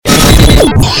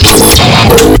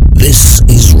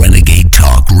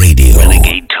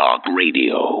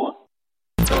Radio.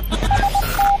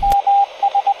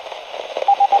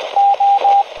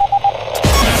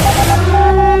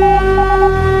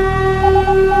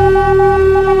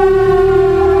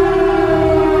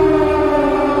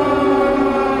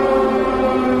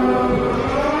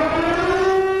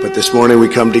 But this morning we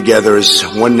come together as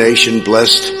one nation,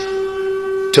 blessed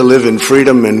to live in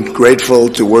freedom and grateful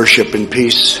to worship in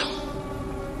peace.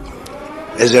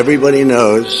 As everybody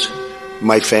knows,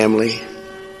 my family,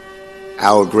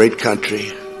 our great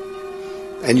country,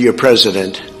 and your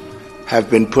president have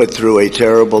been put through a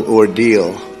terrible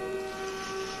ordeal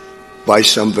by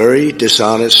some very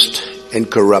dishonest and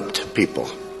corrupt people.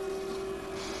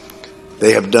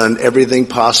 They have done everything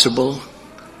possible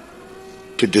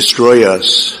to destroy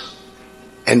us,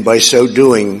 and by so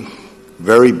doing,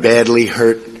 very badly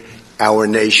hurt our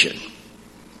nation.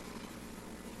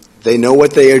 They know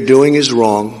what they are doing is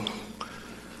wrong,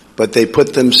 but they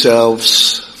put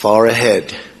themselves far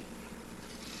ahead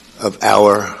of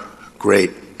our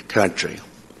great country.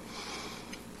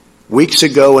 Weeks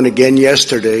ago and again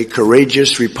yesterday,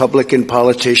 courageous Republican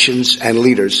politicians and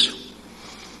leaders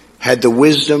had the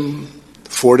wisdom,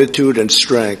 fortitude, and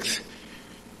strength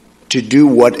to do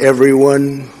what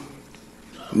everyone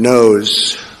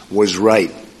knows was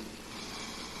right.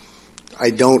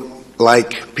 I don't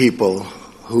like people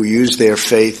who use their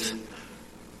faith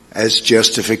as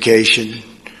justification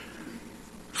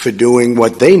for doing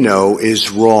what they know is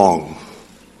wrong.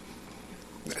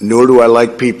 Nor do I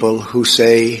like people who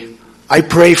say, "I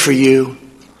pray for you,"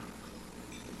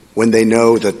 when they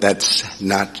know that that's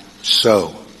not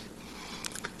so.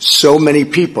 So many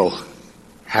people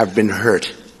have been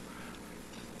hurt,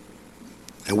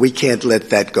 and we can't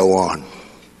let that go on.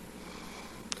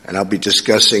 And I'll be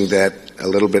discussing that a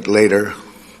little bit later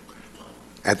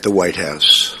at the White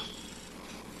House.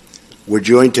 We're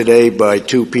joined today by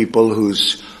two people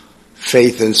whose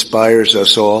faith inspires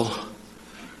us all.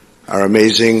 Our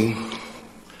amazing,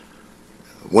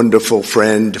 wonderful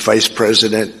friend, Vice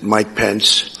President Mike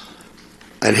Pence,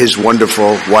 and his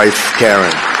wonderful wife,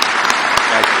 Karen.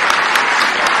 Thank you.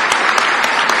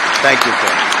 Thank you,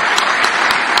 Karen.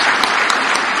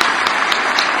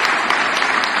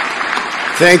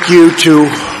 Thank you to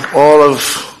all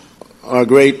of our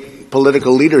great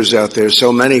political leaders out there,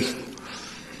 so many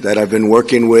that I've been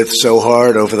working with so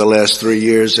hard over the last 3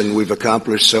 years, and we've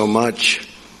accomplished so much.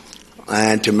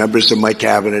 And to members of my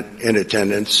cabinet in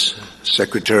attendance,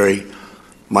 Secretary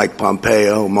Mike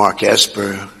Pompeo, Mark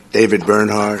Esper, David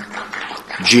Bernhardt,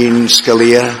 Jean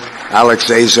Scalia, Alex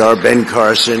Azar, Ben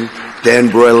Carson, Dan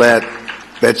Broilette,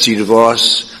 Betsy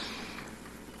DeVos,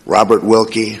 Robert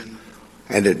Wilkie,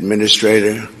 and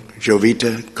Administrator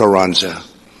Jovita Carranza.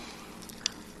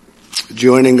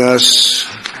 Joining us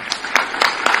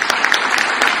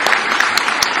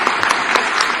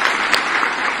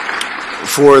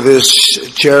for this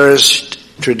cherished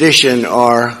tradition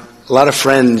are a lot of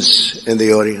friends in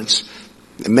the audience.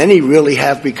 Many really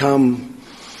have become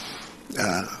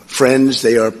friends.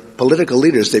 They are political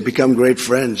leaders. They become great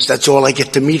friends. That's all I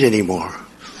get to meet anymore.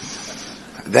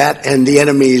 That and the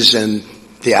enemies and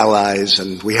the allies,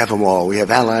 and we have them all. We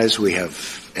have allies, we have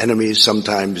enemies.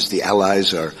 Sometimes the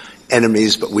allies are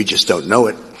enemies, but we just don't know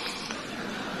it.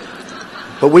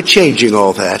 But we're changing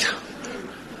all that.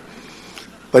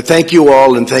 But thank you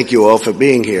all, and thank you all for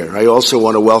being here. I also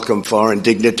want to welcome foreign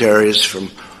dignitaries from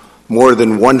more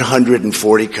than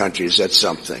 140 countries. That's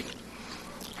something.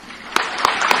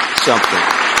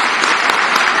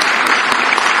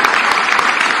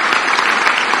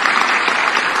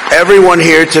 Everyone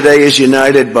here today is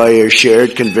united by a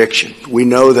shared conviction. We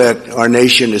know that our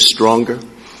nation is stronger,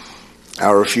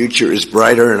 our future is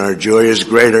brighter, and our joy is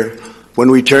greater when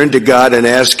we turn to God and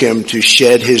ask Him to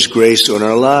shed His grace on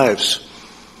our lives.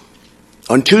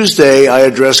 On Tuesday, I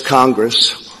addressed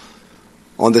Congress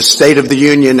on the State of the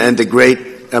Union and the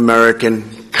great American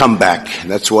comeback.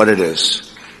 That's what it is.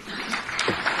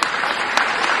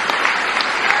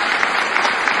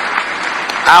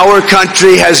 Our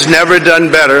country has never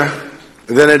done better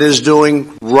than it is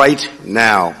doing right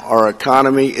now. Our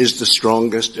economy is the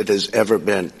strongest it has ever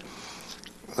been.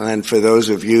 And for those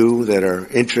of you that are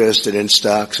interested in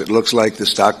stocks, it looks like the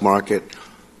stock market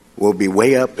will be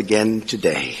way up again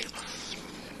today.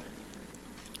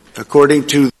 According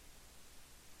to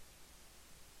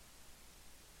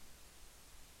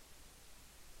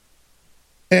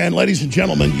And ladies and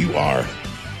gentlemen, you are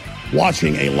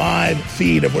watching a live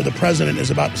feed of where the president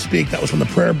is about to speak. That was from the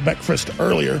prayer breakfast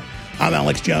earlier. I'm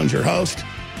Alex Jones, your host.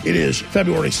 It is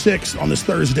February 6th on this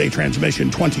Thursday transmission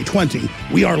 2020.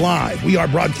 We are live. We are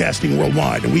broadcasting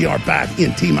worldwide, and we are back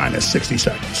in T-minus 60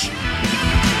 seconds.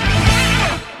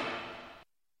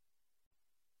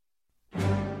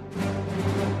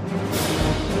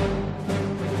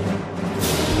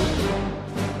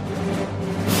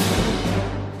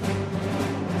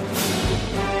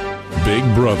 Big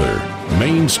Brother,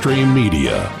 mainstream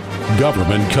media,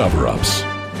 government cover-ups.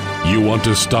 You want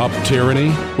to stop tyranny?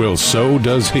 Well, so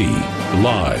does he.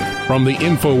 Live from the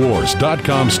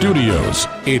Infowars.com studios,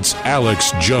 it's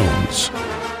Alex Jones.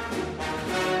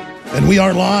 And we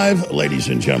are live, ladies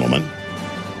and gentlemen,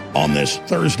 on this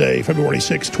Thursday, February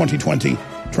 6, 2020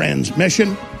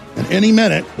 transmission. And any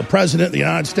minute, the President of the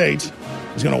United States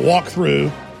is going to walk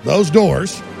through those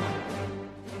doors,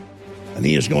 and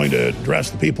he is going to address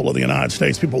the people of the United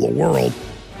States, people of the world,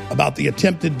 about the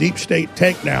attempted deep state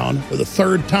takedown for the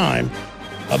third time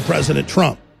of President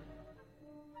Trump.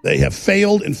 They have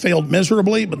failed and failed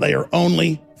miserably, but they are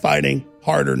only fighting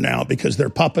harder now because they're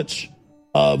puppets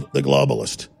of the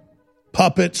globalist.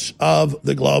 Puppets of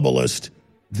the globalist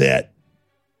that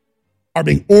are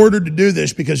being ordered to do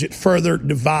this because it further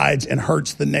divides and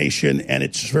hurts the nation and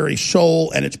its very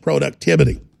soul and its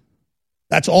productivity.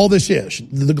 That's all this is.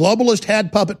 The globalists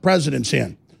had puppet presidents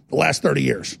in the last 30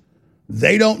 years.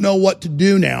 They don't know what to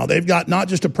do now. They've got not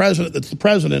just a president that's the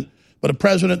president, but a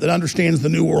president that understands the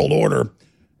New World Order.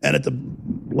 And at the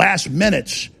last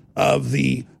minutes of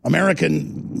the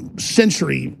American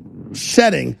century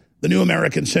setting, the new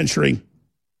American century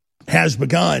has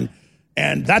begun.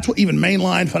 And that's what even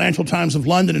mainline Financial Times of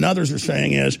London and others are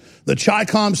saying is the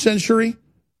Chi-Com century,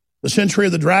 the century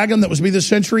of the dragon that was to be this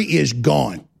century, is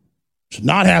gone. It's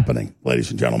not happening,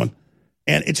 ladies and gentlemen.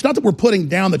 And it's not that we're putting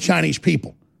down the Chinese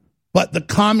people, but the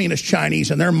communist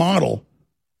Chinese and their model,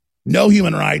 no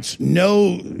human rights, no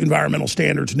environmental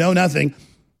standards, no nothing.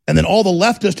 And then all the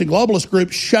leftist and globalist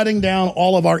groups shutting down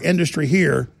all of our industry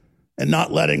here and not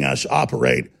letting us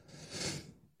operate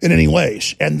in any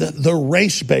ways. And the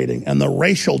race baiting and the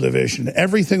racial division,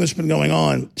 everything that's been going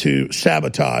on to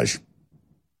sabotage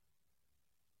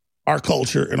our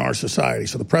culture and our society.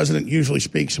 So the president usually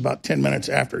speaks about 10 minutes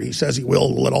after he says he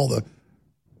will, let all the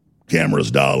cameras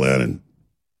dial in and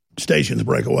stations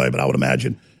break away. But I would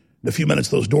imagine in a few minutes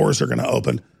those doors are going to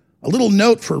open. A little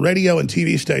note for radio and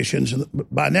TV stations.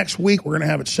 By next week, we're going to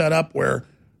have it set up where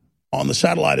on the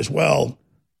satellite as well,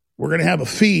 we're going to have a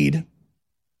feed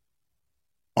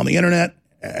on the internet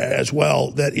as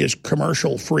well that is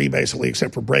commercial free, basically,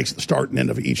 except for breaks at the start and end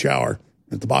of each hour,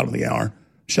 at the bottom of the hour,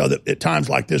 so that at times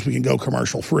like this we can go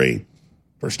commercial free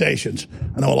for stations.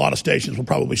 I know a lot of stations will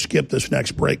probably skip this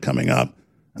next break coming up,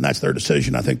 and that's their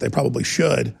decision. I think they probably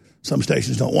should. Some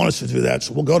stations don't want us to do that,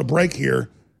 so we'll go to break here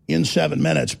in 7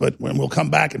 minutes, but when we'll come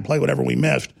back and play whatever we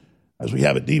missed, as we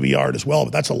have it DVR'd as well.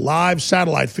 But that's a live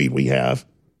satellite feed we have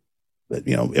that,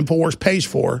 you know, InfoWars pays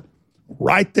for,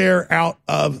 right there out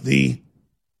of the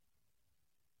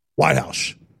White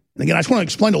House. And again, I just want to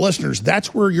explain to listeners,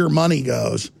 that's where your money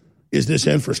goes, is this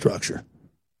infrastructure.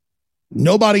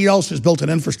 Nobody else has built an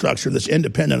infrastructure that's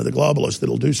independent of the globalists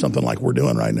that'll do something like we're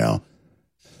doing right now.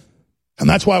 And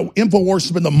that's why InfoWars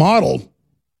has been the model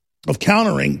of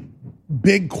countering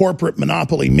big corporate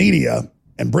monopoly media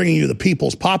and bringing you the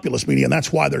people's populist media. And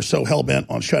that's why they're so hell-bent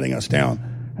on shutting us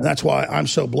down. And that's why I'm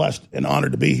so blessed and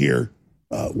honored to be here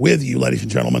with you, ladies and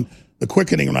gentlemen. The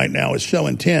quickening right now is so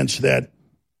intense that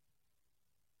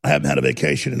I haven't had a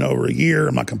vacation in over a year.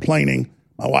 I'm not complaining.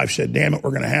 My wife said, damn it,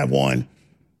 we're going to have one.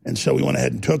 And so we went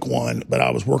ahead and took one, but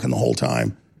I was working the whole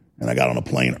time. And I got on a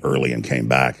plane early and came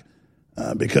back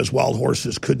because wild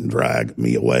horses couldn't drag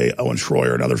me away. Owen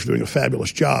Schroyer and others are doing a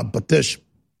fabulous job. But this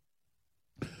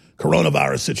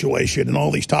coronavirus situation and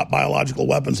all these top biological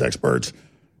weapons experts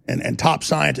and top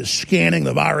scientists scanning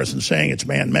the virus and saying it's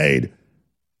man-made,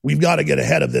 we've got to get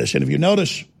ahead of this. And if you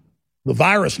notice the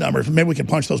virus numbers, maybe we can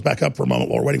punch those back up for a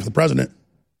moment while we're waiting for the president.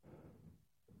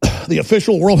 The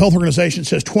official World Health Organization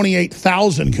says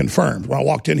 28,000 confirmed. When I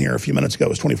walked in here a few minutes ago, it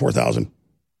was 24,000.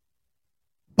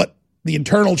 But the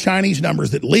internal Chinese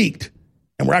numbers that leaked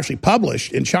and were actually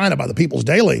published in China by the People's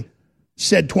Daily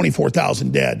said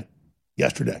 24,000 dead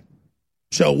yesterday.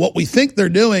 So what we think they're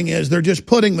doing is they're just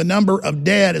putting the number of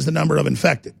dead as the number of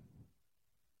infected.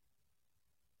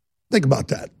 Think about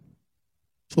that.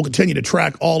 So we'll continue to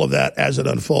track all of that as it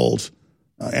unfolds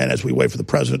and as we wait for the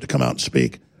president to come out and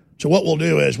speak. So what we'll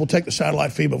do is we'll take the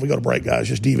satellite feed, but if we go to break, guys,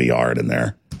 just DVR it in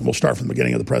there, and we'll start from the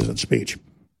beginning of the president's speech.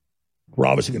 We're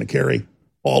obviously going to carry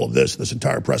all of this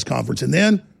entire press conference. And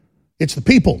then it's the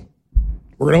people.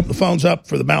 We're going to open the phones up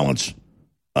for the balance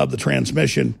of the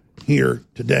transmission here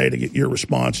today to get your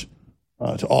response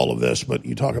to all of this. But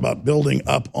you talk about building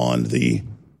up on the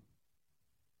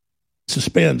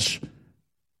suspense.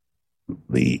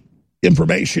 The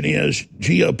information is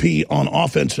GOP on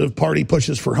offensive, party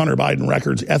pushes for Hunter Biden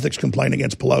records, ethics complaint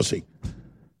against Pelosi.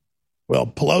 Well,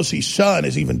 Pelosi's son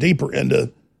is even deeper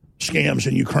into scams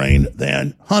in Ukraine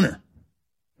than Hunter.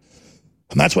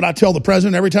 And that's what I tell the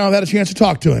president every time I've had a chance to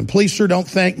talk to him. Please, sir, don't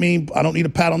thank me. I don't need a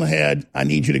pat on the head. I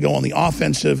need you to go on the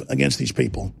offensive against these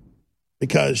people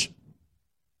because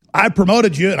I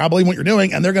promoted you and I believe in what you're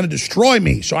doing and they're going to destroy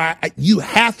me. So you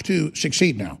have to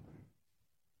succeed now.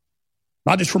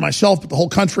 Not just for myself, but the whole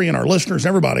country and our listeners,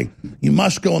 everybody. You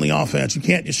must go on the offense. You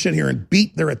can't just sit here and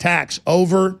beat their attacks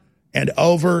over and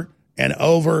over and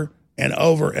over and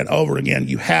over and over again.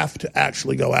 You have to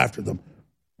actually go after them.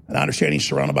 And I understand he's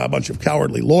surrounded by a bunch of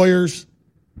cowardly lawyers.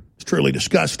 It's truly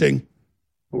disgusting.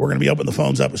 But we're going to be opening the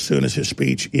phones up as soon as his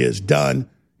speech is done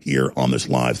here on this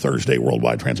live Thursday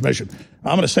worldwide transmission.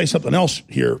 I'm going to say something else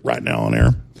here right now on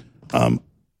air.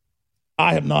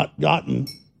 I have not gotten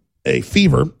a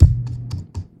fever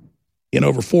in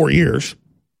over 4 years.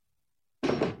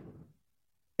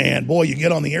 And boy, you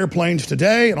get on the airplanes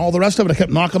today and all the rest of it. I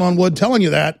kept knocking on wood, telling you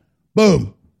that.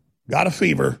 Boom. Got a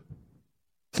fever.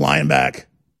 Flying back.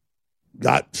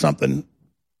 Got something.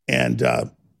 And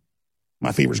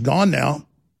my fever's gone now.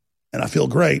 And I feel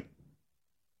great.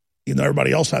 Even though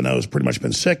everybody else I know has pretty much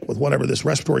been sick with whatever this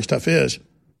respiratory stuff is.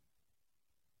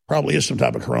 Probably is some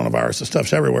type of coronavirus. The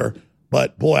stuff's everywhere.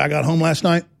 But boy, I got home last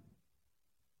night.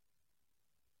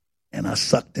 And I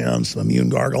sucked down some Immune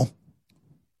Gargle.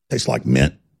 Tastes like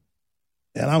mint.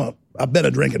 And I've been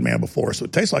a drinking man before, so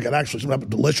it tastes like it actually some type of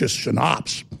delicious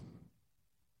schnapps.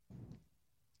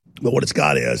 But what it's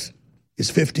got is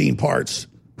 15 parts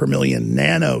per million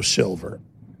nano silver.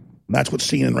 And that's what's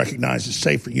seen and recognized as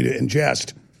safe for you to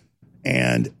ingest.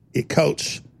 And it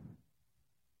coats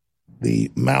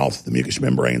the mouth, the mucous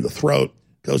membrane, the throat,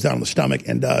 goes down the stomach,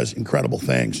 and does incredible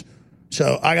things.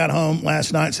 So I got home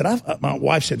last night and said, my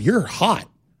wife said, "You're hot."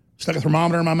 Stuck a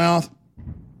thermometer in my mouth,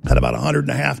 had about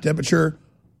 100.5 temperature,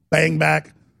 bang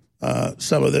back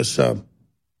some of this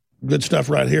good stuff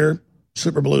right here,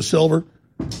 Super Blue Silver.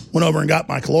 Went over and got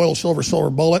my colloidal silver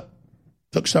bullet,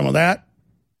 took some of that,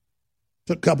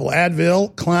 took a couple of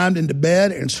Advil, climbed into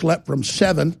bed and slept from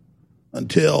 7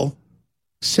 until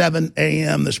 7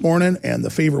 a.m. this morning, and the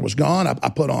fever was gone. I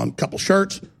put on a couple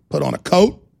shirts, put on a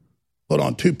coat, put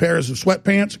on 2 pairs of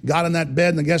sweatpants, got in that bed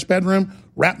in the guest bedroom,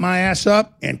 wrapped my ass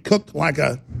up, and cooked like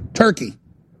a turkey.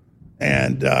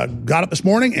 And got up this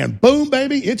morning, and boom,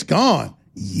 baby, it's gone.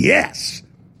 Yes.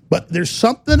 But there's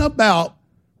something about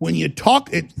when you talk,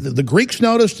 the Greeks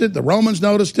noticed it, the Romans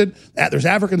noticed it, there's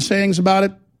African sayings about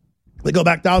it. They go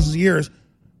back thousands of years.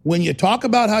 When you talk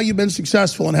about how you've been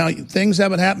successful and how things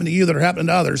haven't happened to you that are happening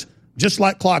to others, just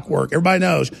like clockwork, everybody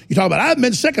knows. You talk about, I haven't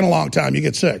been sick in a long time, you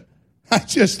get sick.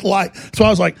 So I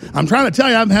was like, I'm trying to tell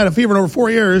you, I haven't had a fever in over 4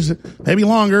 years, maybe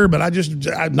longer, but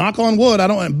I knock on wood,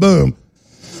 and boom.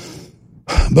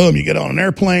 Boom, you get on an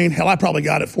airplane. Hell, I probably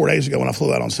got it 4 days ago when I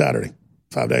flew out on Saturday,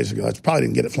 5 days ago. I probably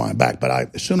didn't get it flying back,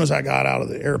 but as soon as I got out of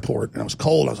the airport and it was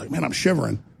cold, I was like, man, I'm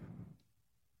shivering.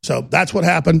 So that's what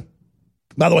happened.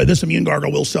 By the way, this Immune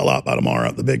Gargle will sell out by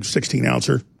tomorrow, the big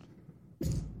 16-ouncer.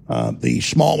 The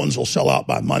small ones will sell out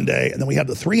by Monday. And then we have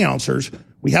the 3-ouncers.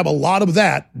 We have a lot of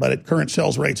that, but at current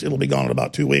sales rates, it'll be gone in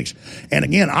about 2 weeks. And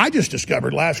again, I just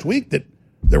discovered last week that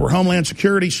there were Homeland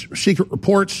Security secret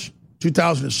reports,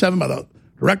 2007, by the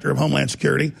Director of Homeland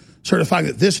Security, certifying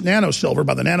that this nanosilver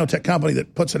by the nanotech company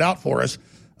that puts it out for us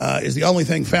is the only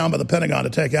thing found by the Pentagon to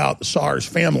take out the SARS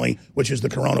family, which is the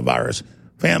coronavirus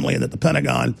family, and that the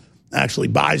Pentagon actually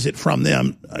buys it from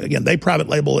them. Again, they private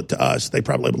label it to us. They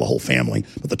private label the whole family.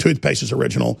 But the toothpaste is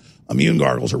original. Immune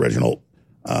Gargle is original.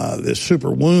 This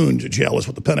super wound gel is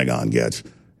what the Pentagon gets.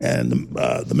 And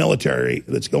the military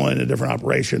that's going into different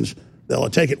operations, they'll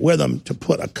take it with them to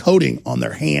put a coating on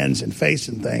their hands and face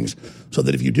and things so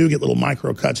that if you do get little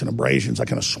micro cuts and abrasions,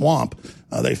 like in a swamp,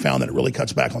 they found that it really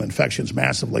cuts back on infections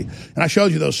massively. And I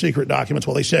showed you those secret documents.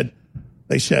 Well, they said,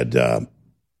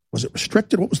 was it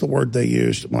restricted? What was the word they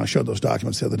used when I showed those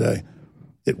documents the other day?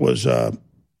 It was, well,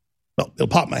 it'll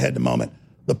pop in my head in a moment.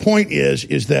 The point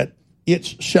is that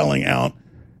it's selling out.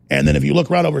 And then if you look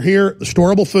right over here, the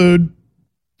storable food,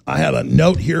 I have a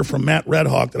note here from Matt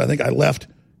Redhawk that I think I left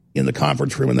in the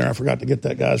conference room in there. I forgot to get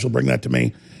that, guys. He'll bring that to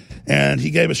me. And he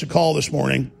gave us a call this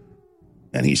morning,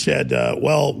 and he said,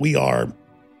 well, we are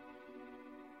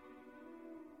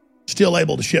still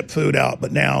able to ship food out,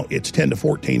 but now it's 10 to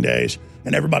 14 days,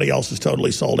 and everybody else is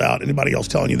totally sold out. Anybody else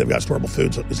telling you they've got storable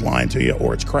foods is lying to you,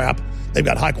 or it's crap. They've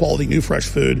got high-quality, new, fresh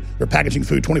food. They're packaging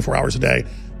food 24 hours a day.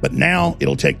 But now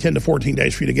it'll take 10 to 14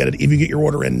 days for you to get it. If you get your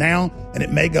order in now, and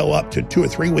it may go up to 2 or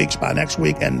 3 weeks by next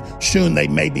week, and soon they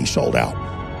may be sold out.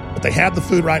 But they have the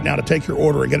food right now to take your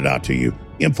order and get it out to you.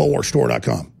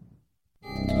 InfoWarsStore.com.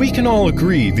 We can all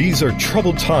agree these are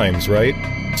troubled times, right?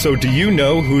 So do you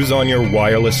know who's on your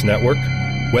wireless network?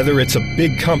 Whether it's a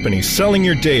big company selling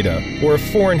your data or a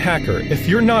foreign hacker, if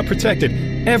you're not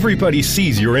protected, everybody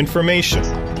sees your information.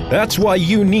 That's why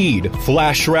you need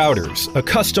Flash Routers, a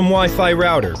custom Wi-Fi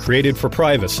router created for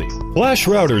privacy. Flash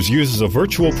Routers uses a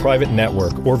virtual private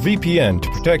network, or VPN, to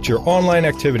protect your online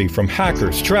activity from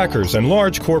hackers, trackers, and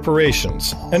large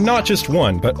corporations. And not just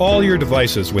one, but all your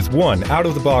devices with one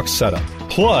out-of-the-box setup.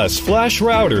 Plus, Flash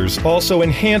Routers also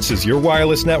enhances your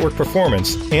wireless network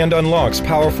performance and unlocks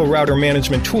powerful router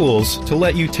management tools to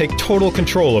let you take total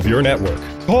control of your network.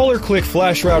 Call or click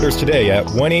Flash Routers today at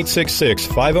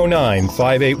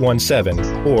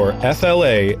 1-866-509-5817 or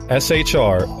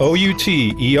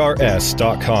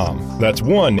FLASHROUTERS.com. That's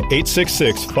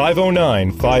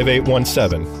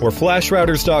 1-866-509-5817 or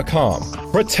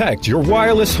FlashRouters.com. Protect your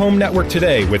wireless home network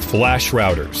today with Flash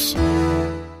Routers.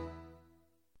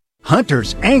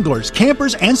 Hunters, anglers,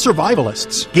 campers, and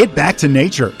survivalists. Get back to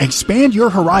nature. Expand your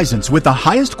horizons with the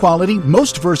highest quality,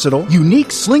 most versatile, unique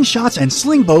slingshots and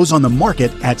sling bows on the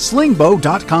market at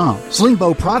slingbow.com.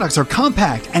 Slingbow products are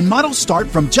compact and models start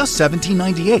from just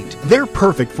 $17.98. They're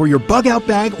perfect for your bug-out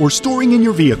bag or storing in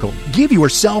your vehicle. Give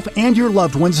yourself and your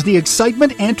loved ones the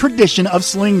excitement and tradition of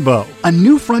Slingbow, a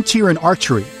new frontier in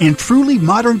archery and truly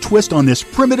modern twist on this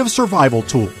primitive survival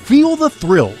tool. Feel the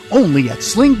thrill only at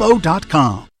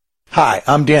slingbow.com. Hi,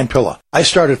 I'm Dan Pilla. I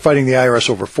started fighting the IRS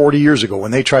over 40 years ago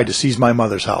when they tried to seize my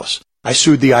mother's house. I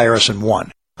sued the IRS and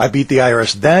won. I beat the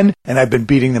IRS then, and I've been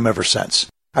beating them ever since.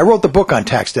 I wrote the book on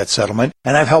tax debt settlement,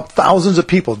 and I've helped thousands of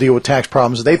people deal with tax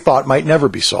problems they thought might never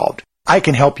be solved. I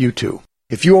can help you too.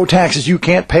 If you owe taxes you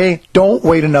can't pay, don't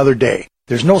wait another day.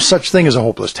 There's no such thing as a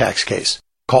hopeless tax case.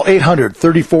 Call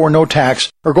 800-34-NO-TAX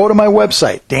or go to my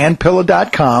website,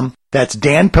 danpilla.com. That's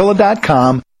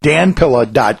danpilla.com,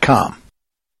 danpilla.com.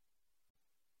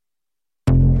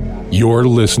 You're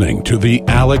listening to The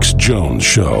Alex Jones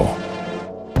Show.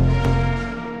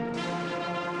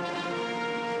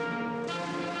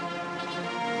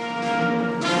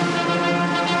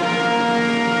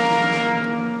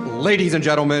 Ladies and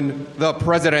gentlemen, the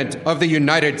President of the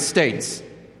United States.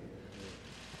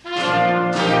 By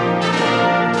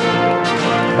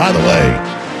the way,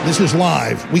 this is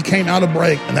live. We came out of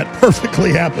break, and that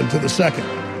perfectly happened to the second.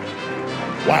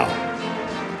 Wow.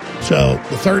 So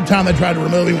the third time they tried to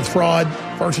remove him with fraud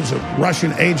versus a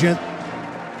Russian agent.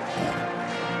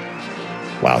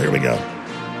 Wow, here we go.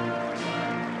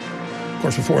 Of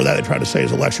course, before that, they tried to say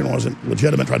his election wasn't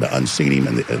legitimate, tried to unseat him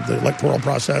in the electoral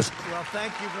process. Well,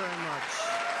 thank you very much.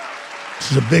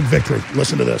 This is a big victory.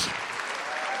 Listen to this.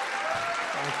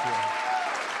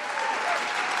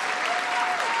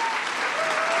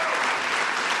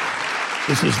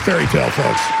 Thank you. This is fairy tale,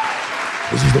 folks.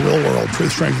 This is the real world.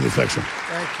 Truth, strength, and fiction.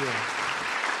 Thank you.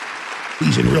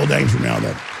 He's in real danger now,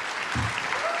 though.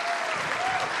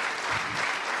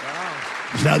 Wow.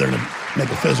 Because now they're going to make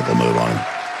a physical move on him.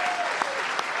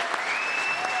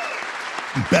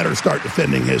 He better start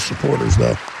defending his supporters,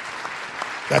 though.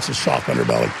 That's a soft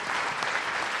underbelly.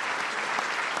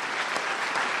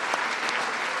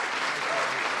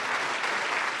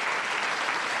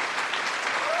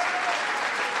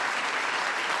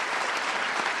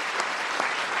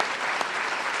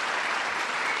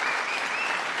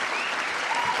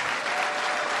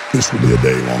 This will be a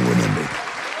day long remembered.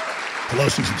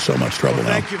 Pelosi's in so much trouble now.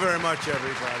 Thank you very much,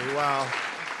 everybody. Wow.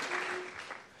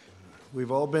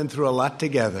 We've all been through a lot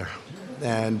together,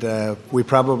 and we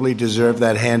probably deserve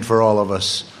that hand for all of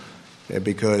us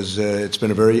because it's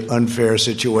been a very unfair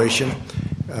situation.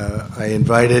 I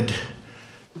invited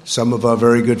some of our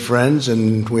very good friends,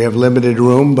 and we have limited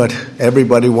room, but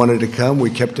everybody wanted to come. We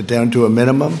kept it down to a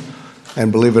minimum,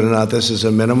 and believe it or not, this is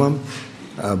a minimum.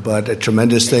 But a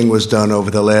tremendous thing was done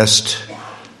over the last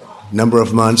number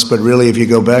of months. But really, if you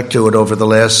go back to it, over the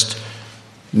last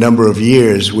number of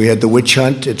years, we had the witch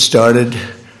hunt. It started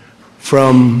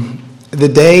from the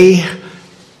day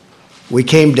we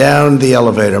came down the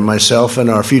elevator, myself and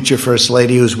our future First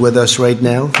Lady, who's with us right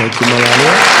now. Thank you,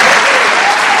 Melania.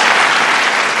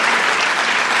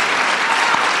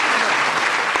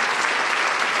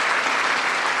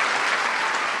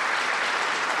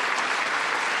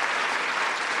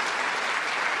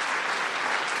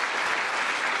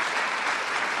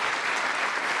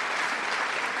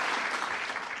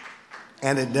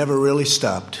 And it never really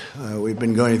stopped. We've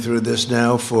been going through this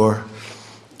now for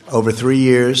over 3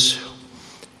 years.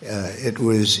 It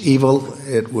was evil.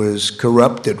 It was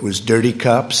corrupt. It was dirty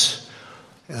cops.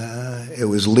 It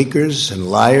was leakers and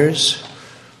liars.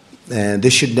 And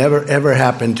this should never, ever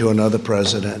happen to another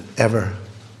president, ever.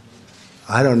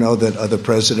 I don't know that other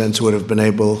presidents would have been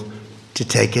able to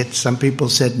take it. Some people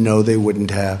said no, they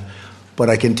wouldn't have. But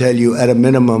I can tell you, at a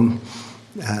minimum,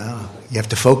 You have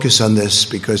to focus on this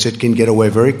because it can get away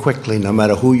very quickly. No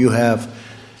matter who you have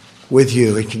with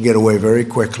you, it can get away very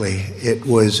quickly. It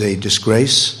was a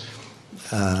disgrace.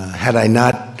 Had I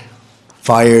not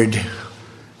fired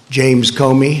James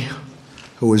Comey,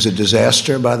 who was a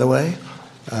disaster, by the way,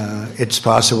 it's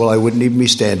possible I wouldn't even be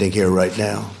standing here right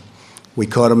now. We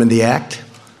caught him in the act.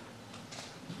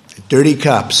 Dirty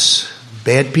cops,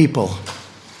 bad people.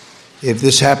 If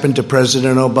this happened to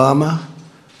President Obama,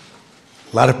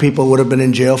 a lot of people would have been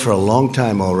in jail for a long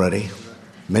time already,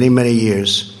 many, many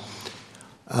years.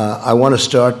 I want to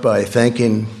start by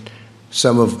thanking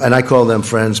some of, and I call them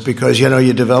friends, because, you know,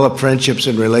 you develop friendships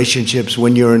and relationships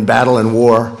when you're in battle and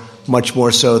war, much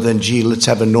more so than, gee, let's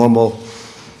have a normal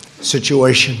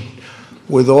situation.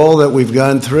 With all that we've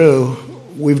gone through,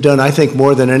 we've done, I think,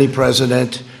 more than any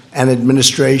president and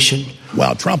administration.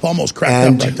 Wow, Trump almost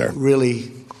cracked up right there. And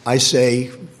really, I say,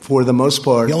 for the most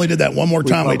part, he only did that one more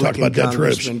time when he talked about dead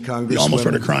troops. He almost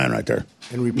started crying right there.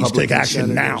 And He needs to take action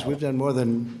senators. now. We've done more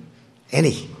than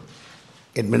any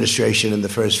administration in the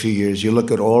first few years. You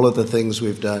look at all of the things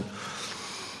we've done.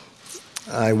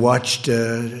 I watched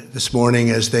this morning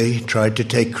as they tried to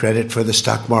take credit for the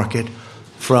stock market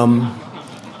from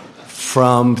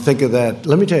think of that.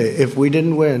 Let me tell you, if we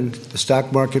didn't win, the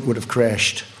stock market would have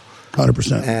crashed.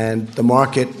 100%. And the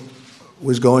market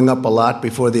was going up a lot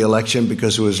before the election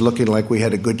because it was looking like we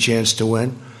had a good chance to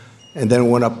win. And then it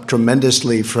went up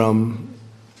tremendously from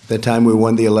the time we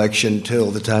won the election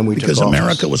till the time we took office. Because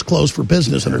America was closed for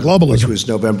business under globalism. Which was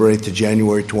November 8th to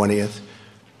January 20th.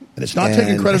 And it's not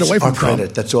taking credit away from Trump.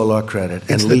 Credit. That's all our credit.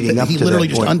 And leading up to that point, he literally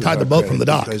just untied the boat from the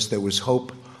dock. Because there was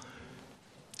hope.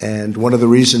 And one of the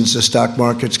reasons the stock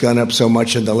market's gone up so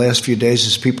much in the last few days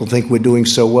is people think we're doing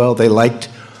so well. They liked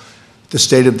the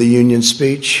State of the Union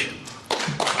speech.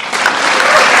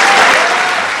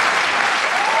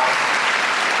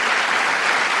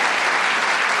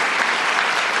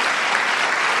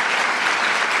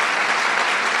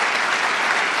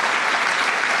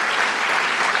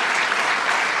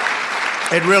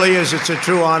 It really is. It's a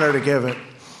true honor to give it.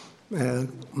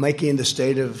 Making the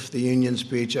State of the Union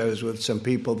speech, I was with some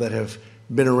people that have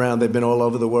been around. They've been all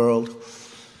over the world.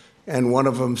 And one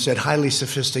of them said, highly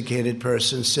sophisticated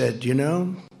person, said, you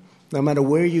know, no matter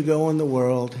where you go in the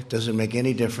world, it doesn't make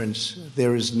any difference.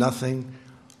 There is nothing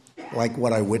like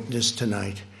what I witnessed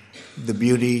tonight. The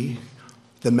beauty,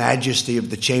 the majesty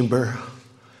of the chamber,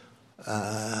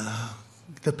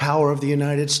 the power of the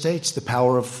United States, the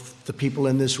power of the people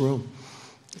in this room.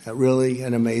 Really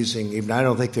an amazing, even I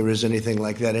don't think there is anything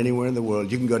like that anywhere in the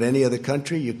world. You can go to any other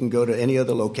country, you can go to any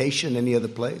other location, any other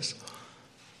place.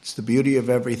 It's the beauty of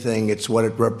everything. It's what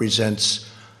it represents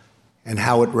and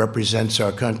how it represents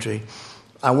our country.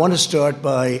 I want to start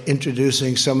by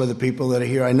introducing some of the people that are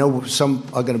here. I know some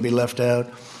are going to be left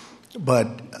out, but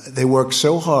they work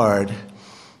so hard.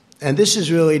 And this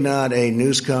is really not a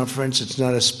news conference. It's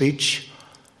not a speech.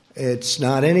 It's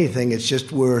not anything. It's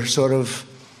just we're sort of,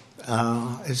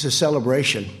 it's a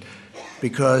celebration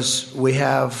because we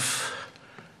have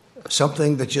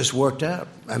something that just worked out.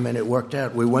 I mean, it worked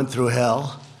out. We went through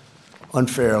hell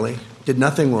unfairly, did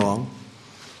nothing wrong.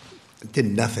 Did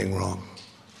nothing wrong.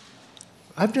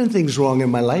 I've done things wrong in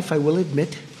my life, I will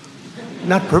admit.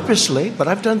 Not purposely, but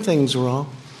I've done things wrong.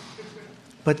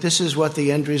 But this is what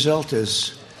the end result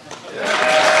is.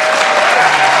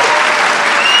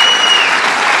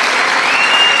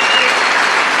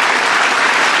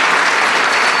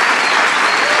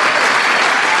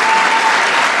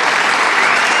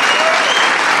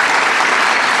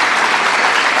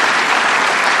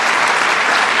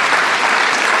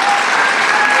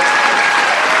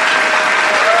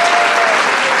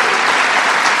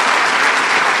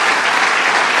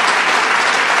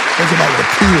 Think about the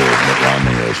tool that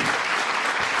Romney is.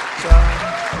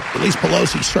 At least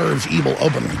Pelosi serves evil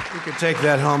openly. You could take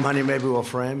that home, honey. Maybe we'll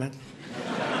frame it.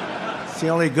 It's the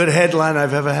only good headline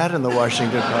I've ever had in the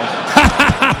Washington Post.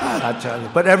 I tell you.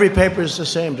 But every paper is the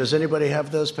same. Does anybody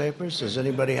have those papers? Does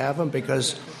anybody have them?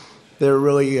 Because they're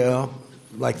really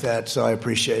like that, so I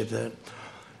appreciate that.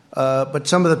 But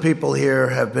some of the people here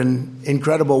have been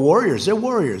incredible warriors. They're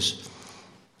warriors.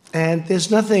 And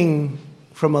there's nothing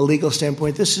from a legal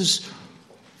standpoint. This is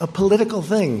a political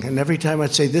thing. And every time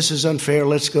I'd say, this is unfair,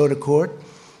 let's go to court,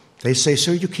 they say,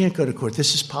 sir, you can't go to court.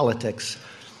 This is politics.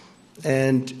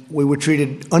 And we were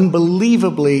treated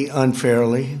unbelievably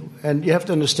unfairly. And you have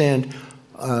to understand,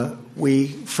 we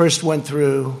first went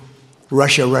through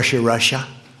Russia.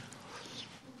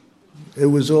 It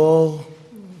was all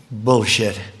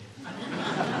bullshit.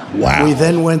 Wow. We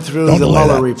then went through the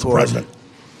Mueller report.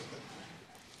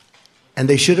 And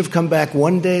they should have come back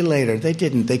one day later. They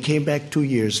didn't. They came back 2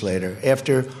 years later,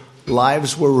 after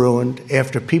lives were ruined,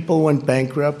 after people went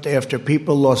bankrupt, after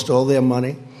people lost all their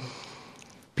money,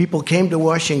 people came to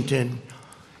Washington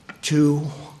to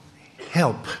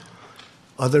help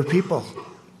other people.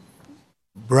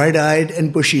 Bright-eyed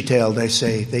and bushy-tailed, I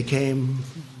say. They came,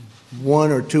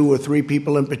 one or two or three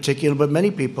people in particular, but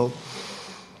many people.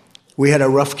 We had a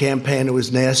rough campaign. It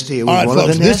was nasty. It was all right, one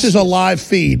folks, of the this is a live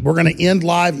feed. We're going to end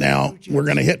live now. We're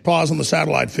going to hit pause on the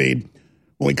satellite feed.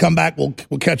 When we come back, we'll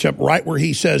catch up right where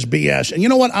he says BS. And you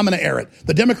know what? I'm going to air it.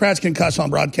 The Democrats can cuss on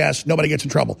broadcast. Nobody gets in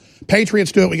trouble.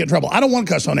 Patriots do it. We get in trouble. I don't want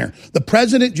to cuss on air. The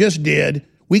president just did.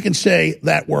 We can say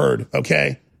that word,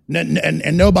 okay?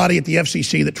 And nobody at the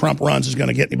FCC that Trump runs is going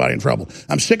to get anybody in trouble.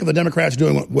 I'm sick of the Democrats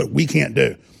doing what we can't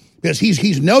do. Because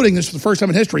he's noting this for the first time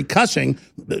in history, cussing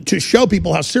to show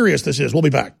people how serious this is. We'll be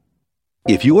back.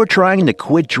 If you're trying to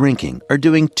quit drinking or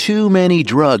doing too many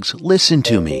drugs, listen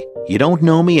to me. You don't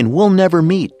know me and we'll never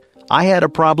meet. I had a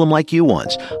problem like you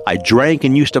once. I drank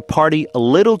and used to party a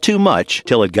little too much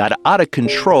till it got out of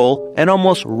control and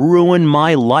almost ruined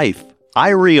my life.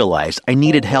 I realized I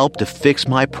needed help to fix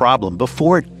my problem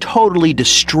before it totally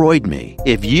destroyed me.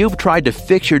 If you've tried to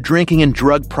fix your drinking and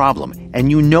drug problem and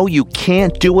you know you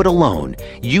can't do it alone,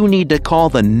 you need to call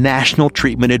the National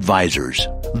Treatment Advisors.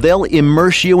 They'll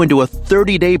immerse you into a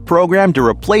 30-day program to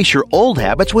replace your old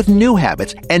habits with new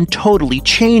habits and totally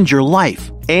change your life.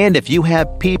 And if you have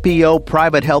PPO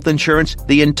private health insurance,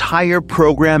 the entire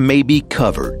program may be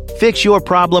covered. Fix your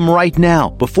problem right now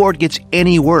before it gets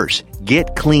any worse.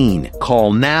 Get clean.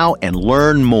 Call now and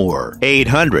learn more.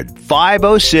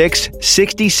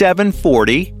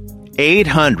 800-506-6740.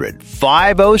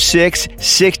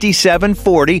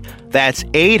 800-506-6740. That's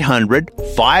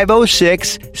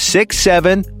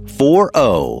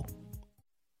 800-506-6740.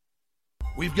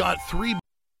 We've got three.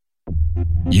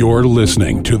 You're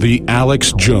listening to The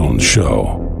Alex Jones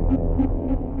Show.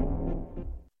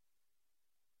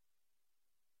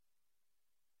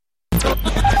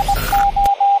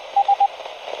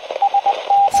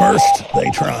 First,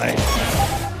 they tried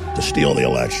to steal the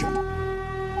election.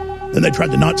 Then they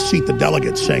tried to not seat the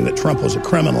delegates, saying that Trump was a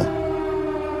criminal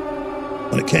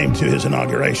when it came to his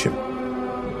inauguration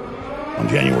on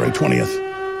January 20th,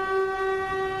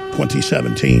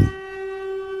 2017.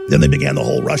 Then they began the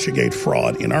whole Russiagate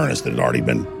fraud in earnest that had already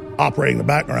been operating in the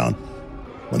background.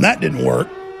 When that didn't work,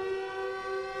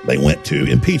 they went to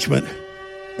impeachment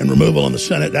and removal in the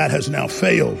Senate. That has now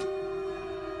failed,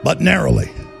 but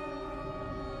narrowly.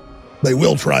 They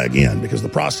will try again because the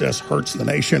process hurts the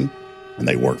nation and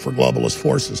they work for globalist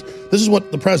forces. This is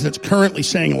what the president's currently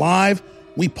saying live.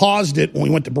 We paused it when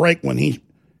we went to break when he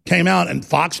came out, and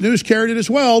Fox News carried it as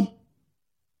well.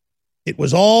 It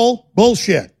was all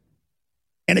bullshit.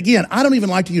 And again, I don't even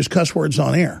like to use cuss words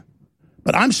on air,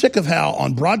 but I'm sick of how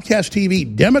on broadcast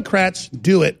TV, Democrats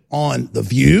do it on The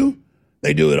View.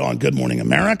 They do it on Good Morning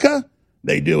America.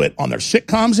 They do it on their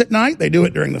sitcoms at night. They do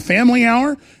it during the family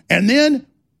hour. And then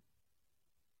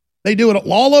they do it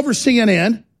all over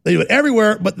CNN. They do it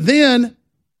everywhere. But then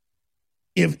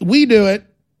if we do it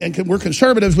and we're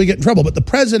conservatives, we get in trouble. But the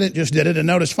president just did it. And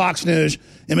notice Fox News,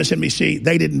 MSNBC,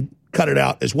 they didn't cut it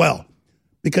out as well.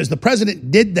 Because the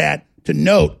president did that to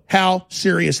note how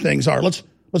serious things are. Let's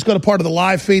go to part of the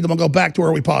live feed, then we'll go back to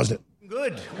where we paused it.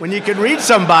 Good. When you can read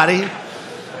somebody.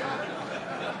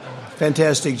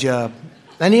 Fantastic job.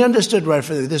 And he understood right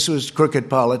from this was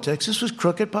crooked politics. This was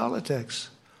crooked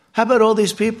politics. How about all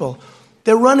these people?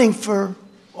 They're running for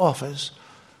office.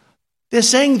 They're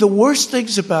saying the worst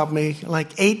things about me, like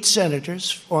 8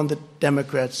 senators on the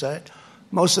Democrat side.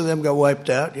 Most of them got wiped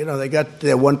out. You know, they got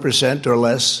their 1% or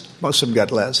less. Most of them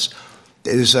got less.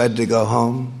 They decided to go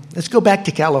home. Let's go back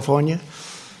to California.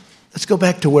 Let's go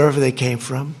back to wherever they came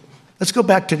from. Let's go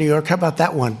back to New York. How about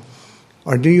that one?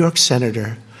 Our New York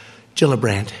Senator,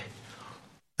 Gillibrand.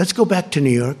 Let's go back to New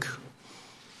York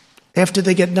after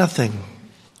they get nothing.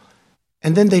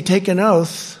 And then they take an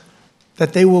oath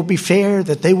that they will be fair,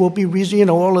 that they will be reasonable, you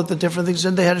know, all of the different things.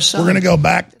 And they had a sign. We're going to go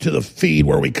back to the feed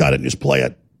where we cut it and just play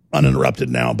it uninterrupted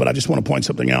now. But I just want to point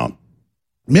something out.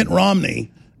 Mitt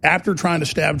Romney, after trying to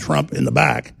stab Trump in the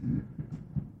back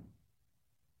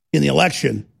in the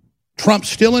election, Trump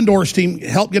still endorsed him,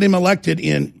 helped get him elected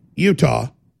in Utah.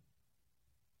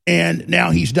 And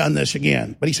now he's done this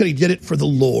again. But he said he did it for the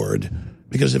Lord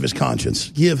because of his conscience.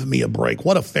 Give me a break.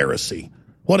 What a Pharisee.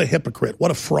 What a hypocrite. What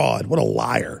a fraud. What a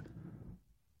liar.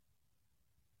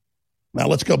 Now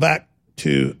let's go back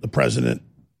to the president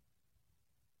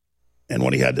and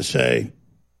what he had to say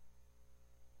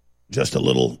just a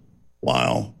little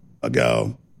while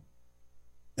ago.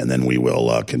 And then we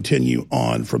will continue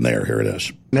on from there. Here it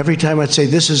is. And every time I'd say,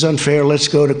 this is unfair, let's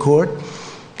go to court,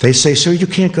 They say, sir, you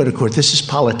can't go to court. This is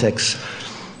politics.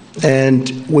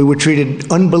 And we were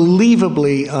treated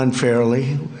unbelievably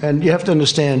unfairly. And you have to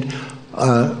understand,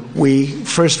 we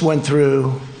first went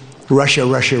through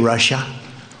Russia.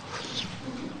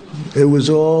 It was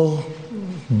all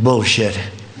bullshit.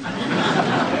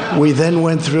 We then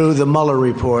went through the Mueller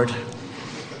report.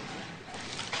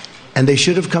 And they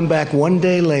should have come back one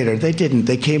day later. They didn't.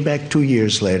 They came back 2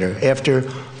 years later, after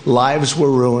lives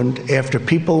were ruined, after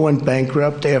people went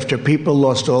bankrupt, after people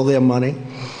lost all their money.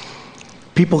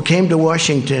 People came to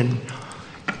Washington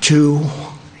to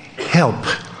help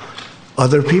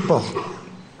other people.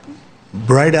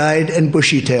 Bright-eyed and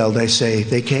bushy-tailed, I say.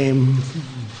 They came,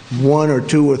 1 or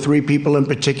 2 or 3 people in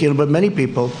particular, but many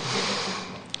people.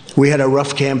 We had a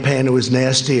rough campaign. It was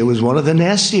nasty. It was one of the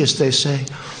nastiest, they say.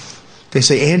 They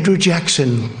say Andrew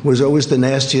Jackson was always the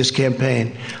nastiest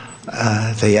campaign.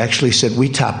 They actually said we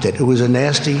topped it. It was a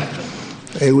nasty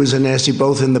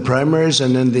both in the primaries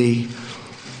and in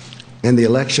the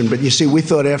election. But you see, we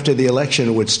thought after the election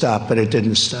it would stop, but it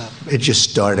didn't stop. It just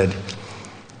started.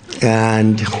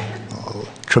 And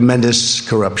tremendous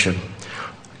corruption.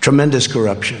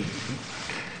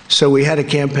 So we had a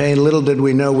campaign. Little did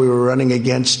we know we were running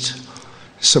against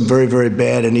some very, very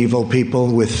bad and evil people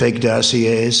with fake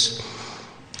dossiers,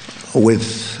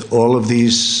 with all of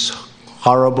these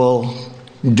horrible,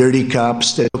 dirty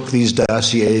cops that took these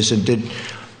dossiers and did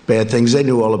bad things. They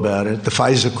knew all about it. The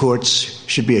FISA courts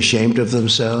should be ashamed of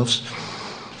themselves.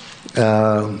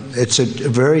 It's a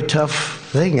very tough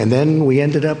thing. And then we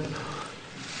ended up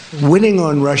winning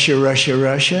on Russia.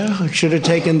 It should have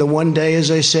taken the one day,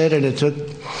 as I said, and it took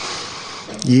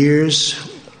years.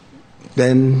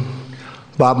 Then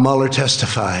Bob Mueller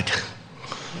testified.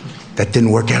 That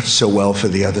didn't work out so well for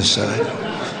the other side.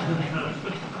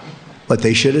 But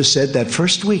they should have said that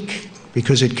first week,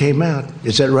 because it came out.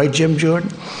 Is that right, Jim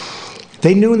Jordan?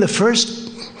 They knew in the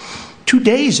first 2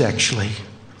 days, actually.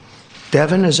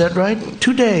 Devin, is that right?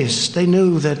 2 days. They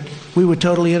knew that we were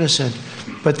totally innocent.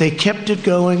 But they kept it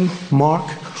going, Mark.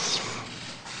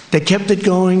 They kept it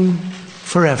going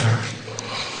forever.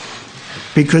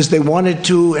 Because they wanted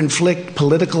to inflict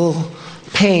political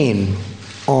pain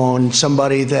on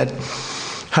somebody that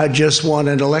had just won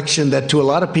an election that to a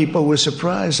lot of people was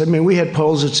surprised. I mean, we had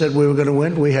polls that said we were going to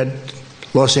win. We had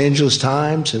Los Angeles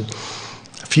Times and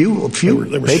a few they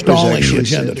were papers stalling actually the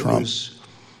agenda, said Trump.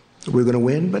 We were going to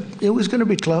win, but it was going to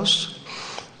be close.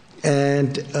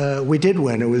 And we did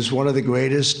win. It was one of the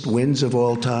greatest wins of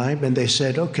all time. And they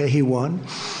said, okay, he won.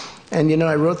 And, you know,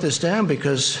 I wrote this down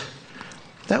because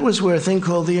that was where a thing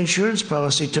called the insurance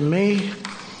policy, to me,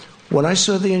 when I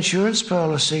saw the insurance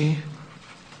policy,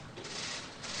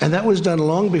 and that was done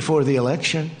long before the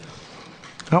election,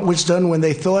 that was done when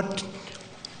they thought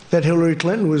that Hillary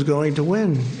Clinton was going to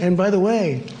win. And by the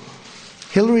way,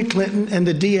 Hillary Clinton and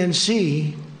the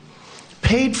DNC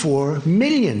paid for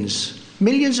millions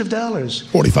of dollars.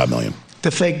 $45 million.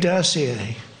 The fake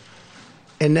dossier.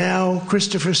 And now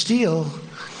Christopher Steele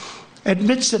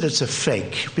admits that it's a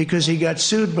fake because he got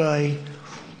sued by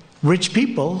rich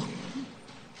people.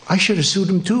 I should have sued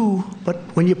him too, but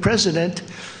when you're president,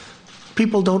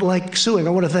 people don't like suing.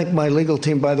 I want to thank my legal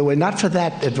team, by the way, not for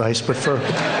that advice, but for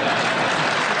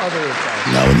other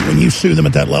advice. No, when you sue them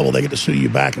at that level, they get to sue you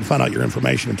back and find out your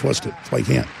information and twist it. That's why you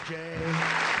can't. Jay,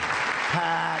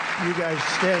 Pat, you guys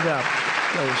stand up,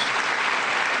 please.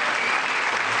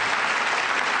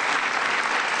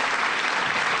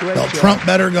 Well, Trump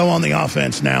better go on the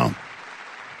offense now.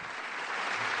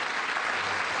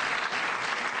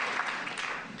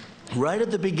 Right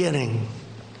at the beginning,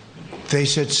 they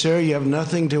said, sir, you have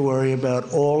nothing to worry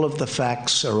about. All of the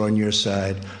facts are on your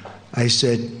side. I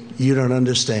said, you don't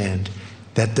understand.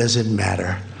 That doesn't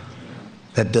matter.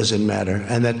 That doesn't matter.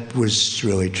 And that was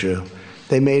really true.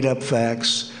 They made up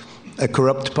facts. A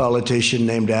corrupt politician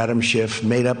named Adam Schiff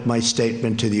made up my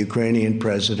statement to the Ukrainian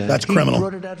president. That's criminal. He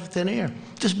brought it out of thin air.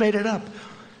 Just made it up.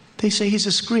 They say he's a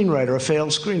screenwriter, a failed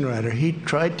screenwriter. He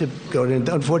tried to go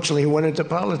into, unfortunately, he went into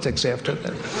politics after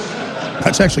that.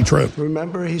 That's actually true.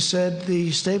 Remember, he said the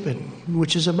statement,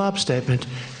 which is a mob statement,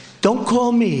 don't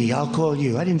call me, I'll call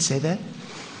you. I didn't say that.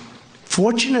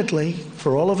 Fortunately,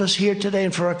 for all of us here today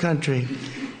and for our country,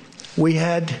 we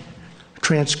had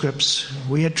transcripts.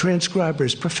 We had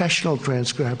transcribers, professional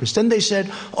transcribers. Then they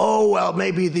said, oh, well,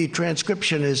 maybe the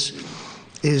transcription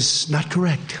is not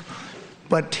correct.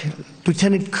 But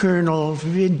Lieutenant Colonel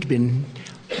Vidbin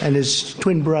and his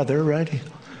twin brother, right?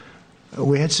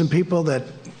 We had some people that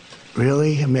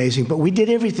really amazing. But we did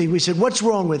everything. We said, what's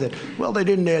wrong with it? Well, they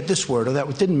didn't add this word or that.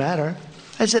 It didn't matter.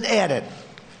 I said, add it.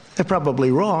 They're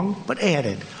probably wrong, but add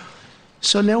it.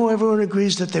 So now everyone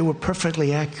agrees that they were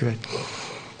perfectly accurate.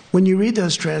 When you read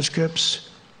those transcripts,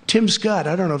 Tim Scott,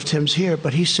 I don't know if Tim's here,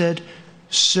 but he said,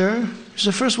 "Sir," he's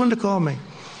the first one to call me,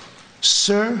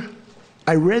 "Sir,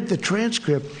 I read the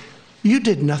transcript. You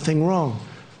did nothing wrong."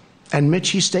 And Mitch,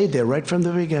 he stayed there right from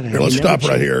the beginning. Here, let's stop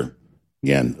right here.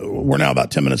 Again, we're now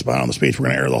about 10 minutes behind on the speech. We're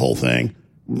going to air the whole thing.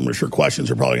 I'm sure questions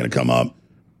are probably going to come up.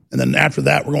 And then after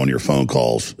that, we're going to your phone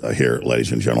calls here,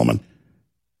 ladies and gentlemen.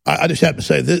 I just have to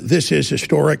say, this is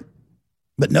historic.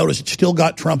 But notice, it still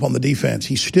got Trump on the defense.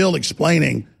 He's still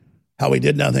explaining how he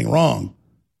did nothing wrong.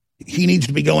 He needs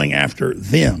to be going after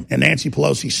them and Nancy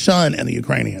Pelosi's son and the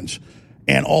Ukrainians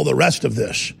and all the rest of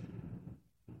this,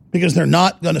 because they're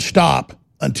not going to stop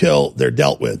until they're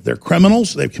dealt with. They're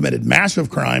criminals. They've committed massive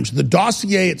crimes. The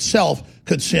dossier itself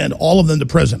could send all of them to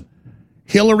prison.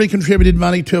 Hillary contributed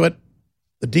money to it.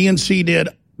 The DNC did.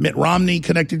 Mitt Romney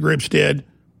connected groups did.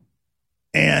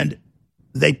 And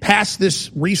they passed this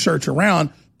research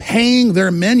around, paying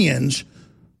their minions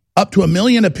up to $1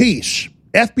 million apiece.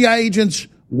 FBI agents'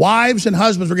 wives and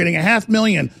husbands were getting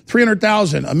 $500,000,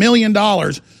 $300,000, $1 million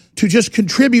to just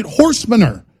contribute horse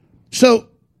manure. So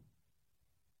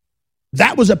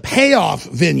that was a payoff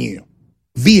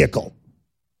vehicle.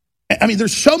 I mean,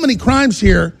 there's so many crimes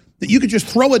here that you could just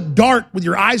throw a dart with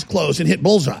your eyes closed and hit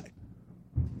bullseye.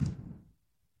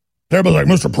 Everybody's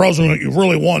like, "Mr. President, you've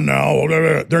really won now."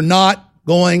 They're not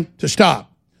going to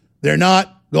stop. They're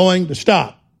not going to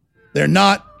stop. They're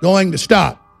not going to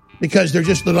stop because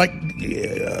they're like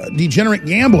degenerate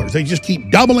gamblers. They just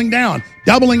keep doubling down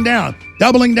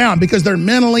because they're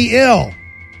mentally ill.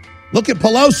 Look at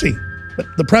Pelosi. But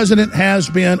the president has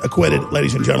been acquitted,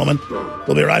 ladies and gentlemen.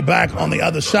 We'll be right back on the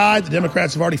other side. The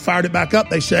Democrats have already fired it back up.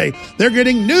 They say they're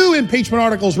getting new impeachment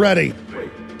articles ready.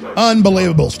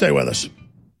 Unbelievable. Stay with us.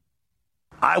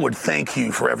 I would thank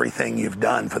you for everything you've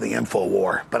done for the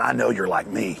InfoWar, but I know you're like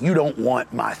me. You don't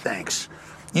want my thanks.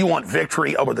 You want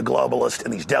victory over the globalists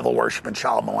and these devil-worshipping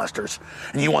child molesters,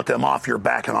 and you want them off your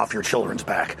back and off your children's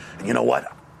back. And you know what?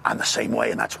 I'm the same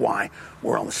way, and that's why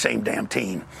we're on the same damn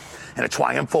team. And it's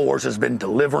why InfoWars has been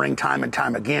delivering time and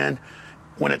time again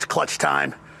when it's clutch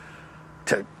time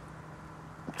to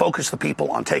focus the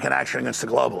people on taking action against the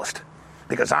globalist.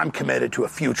 Because I'm committed to a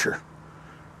future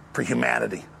for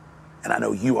humanity, and I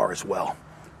know you are as well.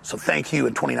 So thank you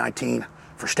in 2019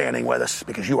 for standing with us,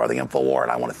 because you are the InfoWar,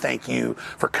 and I want to thank you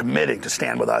for committing to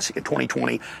stand with us in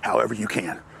 2020 however you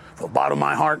can. From the bottom of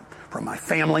my heart, from my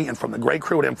family, and from the great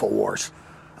crew at InfoWars,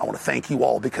 I want to thank you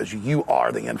all, because you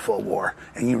are the InfoWar,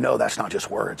 and you know that's not just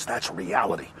words, that's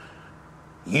reality.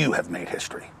 You have made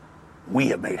history. We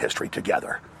have made history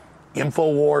together.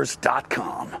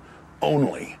 Infowars.com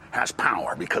only has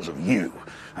power because of you,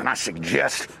 and I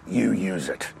suggest you use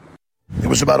it. It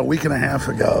was about a week and a half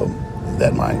ago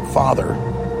that my father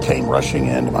came rushing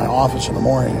into my office in the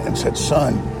morning and said,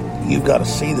 "Son, you've got to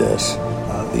see this.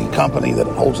 The company that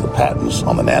holds the patents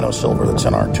on the nano-silver that's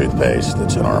in our toothpaste,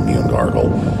 that's in our immune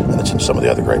gargle, and that's in some of the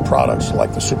other great products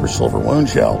like the Super Silver Wound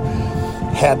Gel,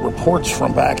 had reports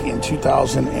from back in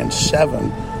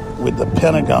 2007 with the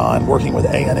Pentagon working with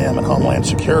A&M and Homeland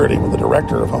Security, with the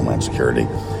Director of Homeland Security,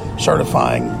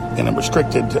 certifying in a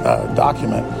restricted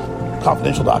document,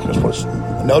 confidential document was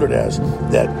noted as,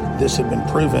 that this had been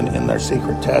proven in their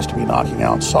secret test to be knocking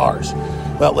out SARS.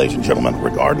 Well, ladies and gentlemen,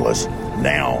 regardless,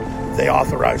 now they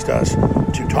authorized us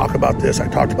to talk about this. I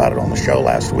talked about it on the show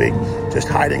last week, just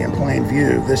hiding in plain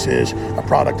view. This is a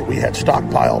product that we had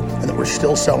stockpiled and that we're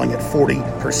still selling at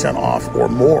 40% off or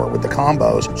more with the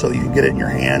combos so that you can get it in your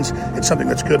hands. It's something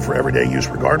that's good for everyday use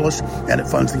regardless, and it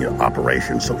funds the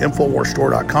operation. So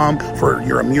InfoWarsStore.com for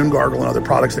your immune gargle and other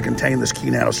products that contain this key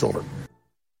nano-silver.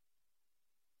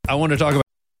 I want to talk about...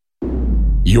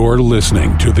 You're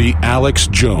listening to The Alex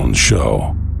Jones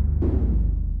Show.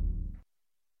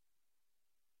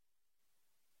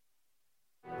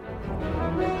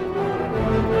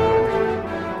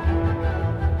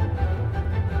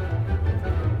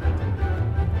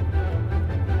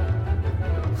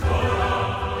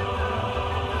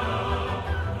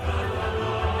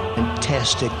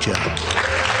 Fantastic job.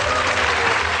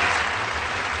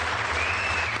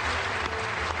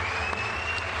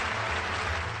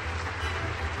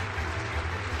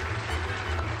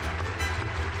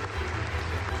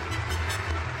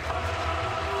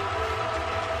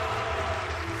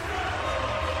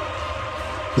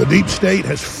 The deep state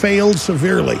has failed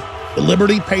severely. The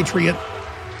Liberty Patriot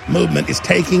movement is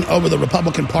taking over the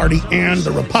Republican Party and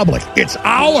the Republic. It's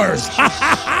ours.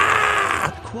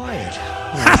 Quiet.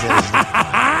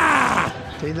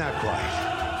 Stay not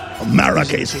quiet.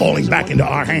 America is falling back into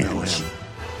our hands.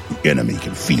 The enemy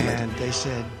can feel it. And they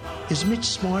said, "Is Mitch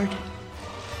smart?"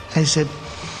 I said,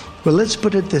 "Well, let's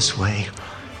put it this way.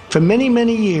 For many,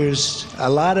 many years, a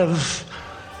lot of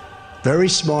very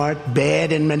smart,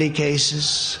 bad in many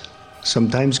cases,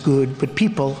 sometimes good, but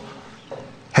people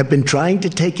have been trying to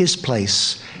take his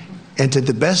place. And to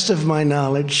the best of my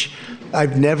knowledge,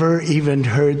 I've never even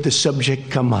heard the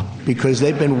subject come up because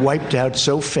they've been wiped out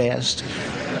so fast.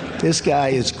 This guy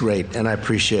is great, and I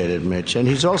appreciate it, Mitch. And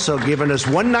he's also given us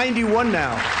 191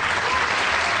 now.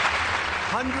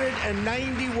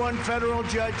 191 federal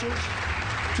judges,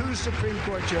 2 Supreme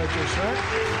Court judges, right?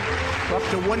 Up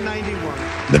to 191.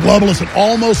 The globalists had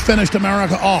almost finished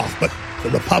America off, but the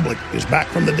Republic is back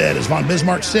from the dead. As von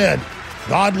Bismarck said,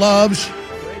 God loves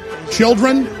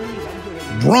children,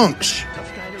 drunks,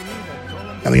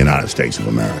 and the United States of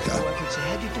America.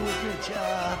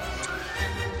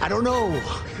 I don't know.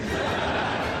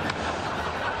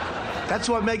 That's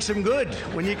what makes him good,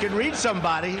 when you can read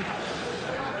somebody.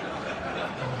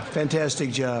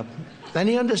 Fantastic job. And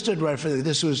he understood right from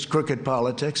this was crooked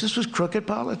politics. This was crooked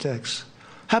politics.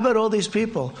 How about all these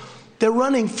people? They're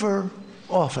running for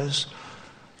office.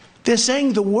 They're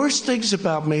saying the worst things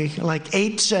about me, like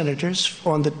 8 senators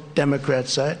on the Democrat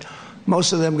side.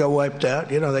 Most of them got wiped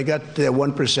out. You know, they got their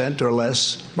 1% or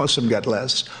less. Most of them got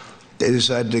less. They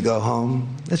decided to go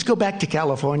home. Let's go back to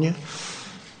California.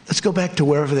 Let's go back to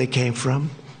wherever they came from.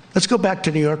 Let's go back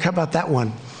to New York. How about that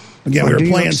one? Again, we were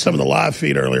playing some of the live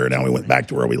feed earlier. Now we went back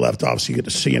to where we left off, so you get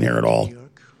to see and hear it all.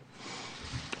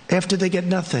 After they get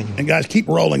nothing. And guys, keep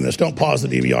rolling this. Don't pause the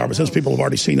DVR. But since people have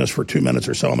already seen us for 2 minutes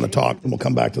or so, I'm going to talk, and we'll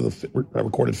come back to the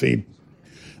recorded feed.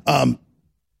 We're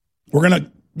going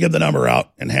to give the number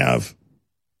out and have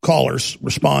callers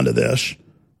respond to this.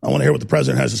 I want to hear what the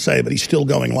president has to say, but he's still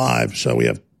going live, so we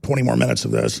have 20 more minutes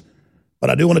of this. But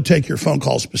I do want to take your phone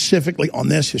calls specifically on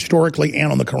this, historically,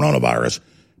 and on the coronavirus,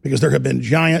 because there have been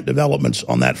giant developments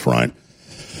on that front.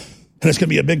 And it's going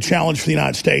to be a big challenge for the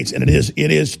United States, and it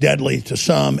is deadly to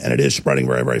some, and it is spreading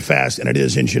very, very fast, and it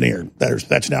is engineered.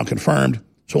 That's now confirmed.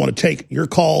 So I want to take your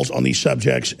calls on these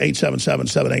subjects,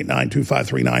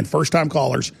 877-789-2539. First-time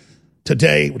callers.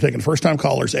 Today, we're taking first-time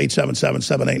callers,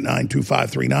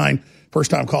 877-789-2539.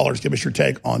 First-time callers, give us your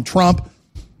take on Trump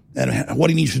and what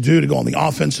he needs to do to go on the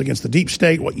offense against the deep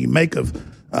state, what you make of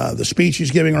the speech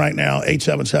he's giving right now,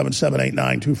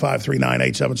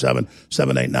 877-789-2539,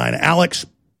 877-789-ALEX.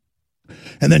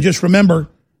 And then just remember,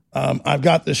 I've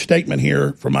got this statement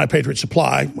here from My Patriot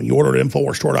Supply. When you order at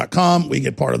InfoWarsStore.com, we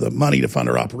get part of the money to fund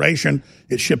our operation.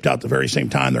 It's shipped out the very same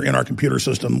time. They're in our computer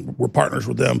system. We're partners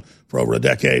with them for over a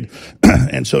decade.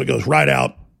 And so it goes right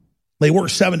out. They work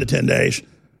 7 to 10 days.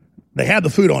 They have the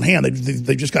food on hand.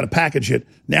 They just got to package it.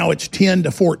 Now it's 10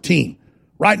 to 14.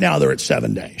 Right now they're at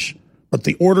 7 days. But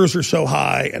the orders are so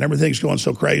high and everything's going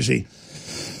so crazy.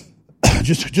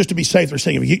 Just to be safe, they're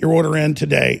saying if you get your order in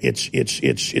today,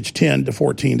 it's 10 to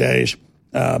 14 days.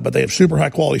 But they have super high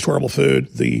quality storable food.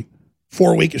 The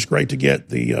 4-week is great to get.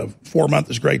 The 4-month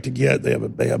is great to get.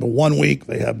 They have a 1 week.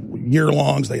 They have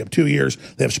year-longs. They have 2 years.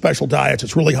 They have special diets.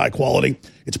 It's really high quality.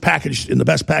 It's packaged in the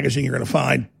best packaging you're going to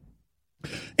find.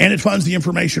 And it funds the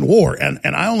information war. And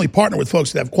I only partner with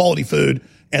folks that have quality food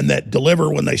and that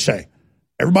deliver when they say.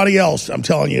 Everybody else, I'm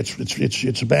telling you,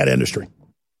 it's a bad industry.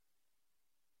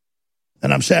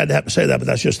 And I'm sad to have to say that, but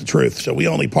that's just the truth. So we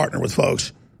only partner with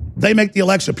folks. They make the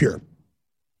Alexa Pure.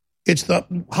 It's the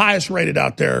highest rated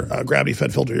out there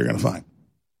gravity-fed filter you're going to find.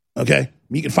 Okay?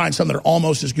 You can find some that are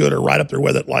almost as good or right up there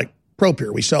with it, like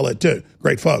ProPure. We sell it too.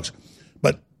 Great folks.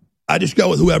 But I just go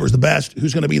with whoever's the best,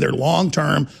 who's going to be there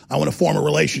long-term. I want to form a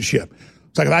relationship.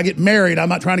 It's like if I get married, I'm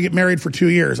not trying to get married for 2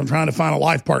 years. I'm trying to find a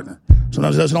life partner.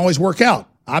 Sometimes it doesn't always work out.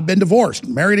 I've been divorced,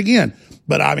 married again.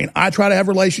 But, I mean, I try to have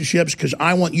relationships because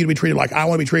I want you to be treated like I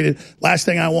want to be treated. Last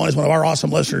thing I want is one of our awesome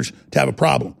listeners to have a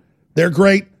problem. They're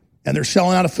great, and they're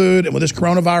selling out of food. And with this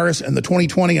coronavirus and the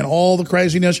 2020 and all the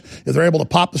craziness, if they're able to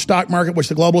pop the stock market, which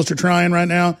the globalists are trying right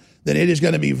now, then it is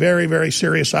going to be very, very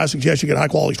serious. So I suggest you get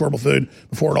high-quality storable food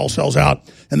before it all sells out.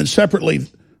 And then separately,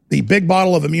 the big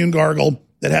bottle of Immune Gargle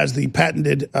that has the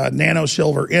patented nano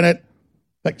silver in it. In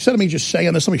fact, instead of me just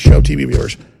saying this, let me show TV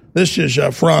viewers. This is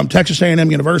from Texas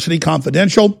A&M University,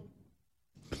 confidential.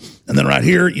 And then right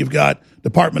here, you've got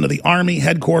Department of the Army,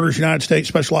 Headquarters, United States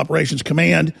Special Operations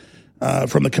Command,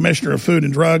 from the Commissioner of Food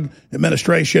and Drug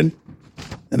Administration.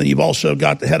 And then you've also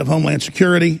got the head of Homeland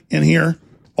Security in here,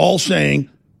 all saying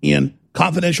in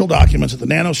confidential documents that the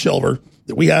nano silver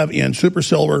that we have in Super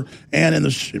Silver and in the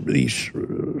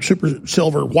Super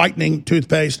Silver whitening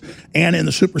toothpaste and in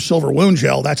the Super Silver wound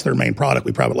gel, that's their main product.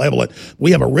 We private label it.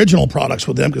 We have original products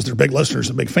with them because they're big listeners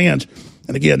and big fans.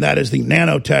 And again, that is the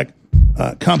Nanotech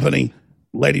company,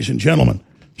 ladies and gentlemen.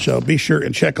 So be sure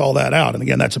and check all that out. And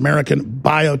again, that's American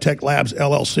Biotech Labs,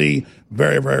 LLC.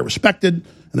 Very, very respected.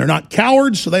 And they're not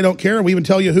cowards, so they don't care. We even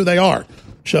tell you who they are.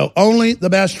 So only the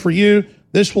best for you.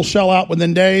 This will sell out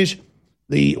within days.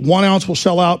 The 1 ounce will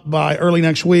sell out by early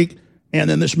next week. And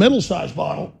then this middle-sized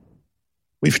bottle,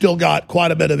 we've still got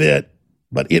quite a bit of it,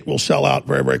 but it will sell out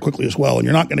very, very quickly as well. And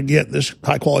you're not going to get this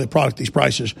high-quality product, these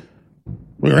prices.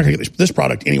 We're not going to get this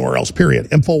product anywhere else, period.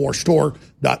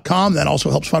 InfoWarsStore.com. That also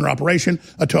helps fund our operation.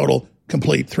 A total,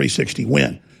 complete 360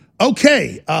 win.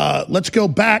 Okay, let's go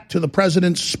back to the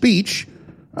president's speech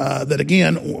that,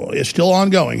 again, is still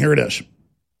ongoing. Here it is.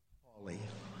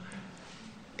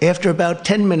 After about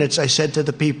 10 minutes, I said to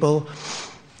the people,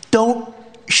 don't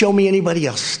show me anybody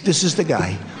else. This is the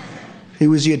guy. He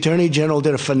was the Attorney General,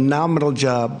 did a phenomenal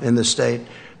job in the state,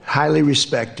 highly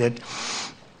respected.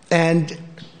 And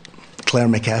Claire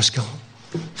McCaskill.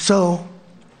 So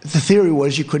the theory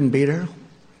was you couldn't beat her.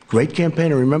 Great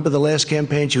campaigner. Remember the last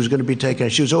campaign? She was going to be taken.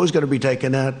 She was always going to be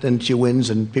taken out, and she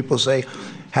wins. And people say,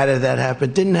 how did that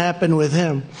happen? Didn't happen with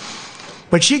him.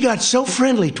 But she got so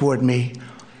friendly toward me.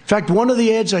 In fact, one of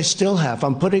the ads I still have,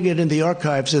 I'm putting it in the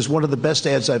archives as one of the best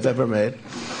ads I've ever made.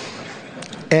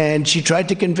 And she tried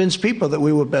to convince people that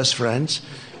we were best friends.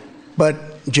 But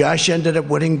Josh ended up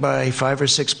winning by 5 or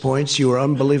 6 points. You were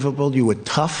unbelievable. You were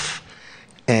tough.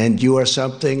 And you are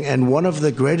something. And one of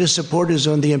the greatest supporters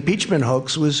on the impeachment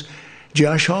hoax was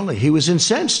Josh Hawley. He was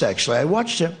incensed, actually. I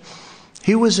watched him.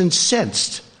 He was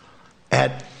incensed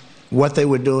at what they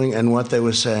were doing and what they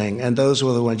were saying. And those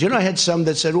were the ones. You know, I had some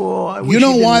that said, well, I wish you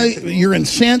know why you're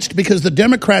incensed? Because the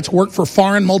Democrats work for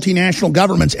foreign multinational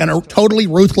governments and are totally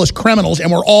ruthless criminals,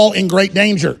 and we're all in great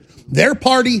danger. Their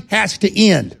party has to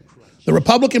end. The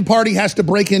Republican Party has to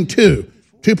break in two.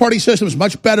 Two-party system is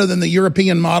much better than the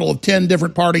European model of 10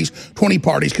 different parties, 20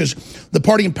 parties, because the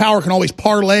party in power can always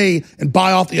parlay and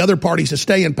buy off the other parties to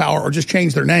stay in power or just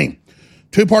change their name.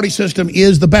 Two-party system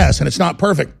is the best, and it's not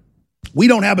perfect. We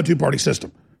don't have a two-party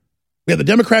system. We have the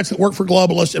Democrats that work for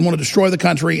globalists and want to destroy the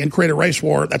country and create a race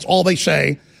war. That's all they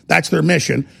say. That's their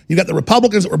mission. You've got the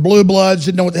Republicans that were blue bloods,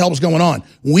 didn't know what the hell was going on.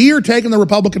 We are taking the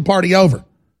Republican Party over.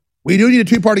 We do need a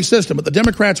two-party system, but the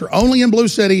Democrats are only in blue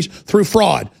cities through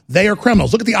fraud. They are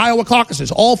criminals. Look at the Iowa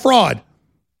caucuses, all fraud.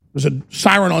 There's a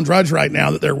siren on Drudge right now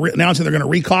that they're announcing they're going to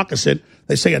re-caucus it.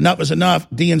 They say enough is enough,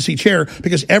 DNC chair,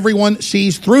 because everyone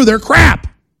sees through their crap.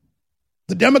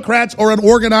 The Democrats are an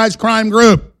organized crime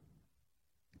group.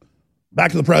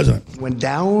 Back to the president. Went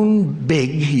down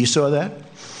big. You saw that?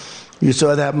 You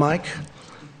saw that, Mike?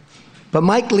 But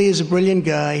Mike Lee is a brilliant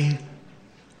guy.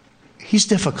 He's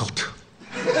difficult.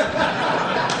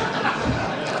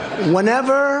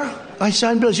 Whenever I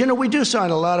sign bills, you know, we do sign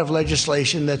a lot of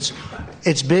legislation it's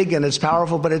big and it's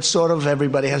powerful, but it's sort of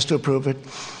everybody has to approve it.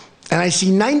 And I see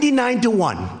 99 to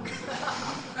 1.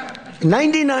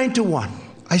 99 to 1.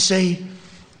 I say,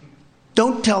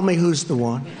 don't tell me who's the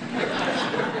one.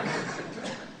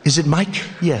 Is it Mike?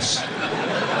 Yes.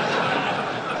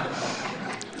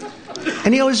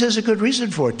 And he always has a good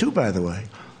reason for it, too, by the way.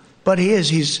 But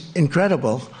he's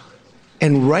incredible.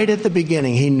 And right at the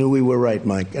beginning, he knew we were right,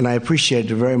 Mike. And I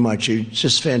appreciate it very much. You're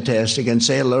just fantastic. And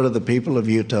say hello to the people of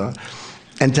Utah.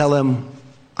 And tell them,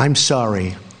 I'm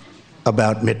sorry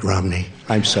about Mitt Romney.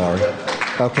 I'm sorry.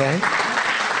 Okay?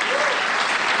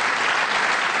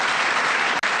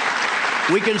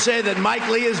 We can say that Mike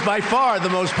Lee is by far the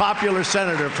most popular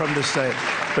senator from the state.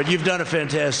 But you've done a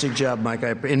fantastic job, Mike,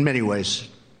 in many ways.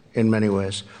 In many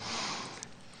ways.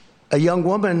 A young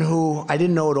woman who I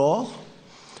didn't know at all,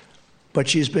 but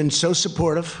she's been so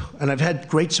supportive, and I've had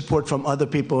great support from other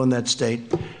people in that state.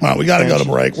 Well, we got to go to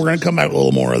break. We're going to come back with a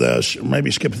little more of this,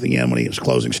 maybe skip to the end when he has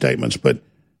closing statements, but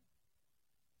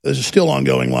this is still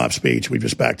ongoing live speech. We've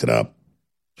just backed it up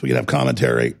so we can have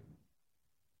commentary.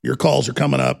 Your calls are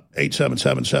coming up,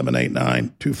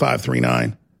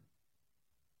 877-789-2539.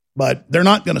 But they're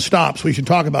not going to stop, so we should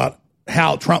talk about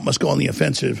how Trump must go on the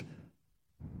offensive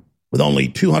with only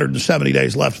 270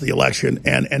 days left of the election,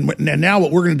 and now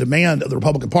what we're going to demand of the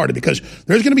Republican Party, because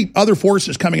there's going to be other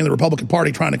forces coming in the Republican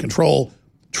Party trying to control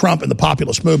Trump and the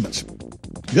populist movements.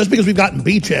 Just because we've gotten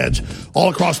beachheads all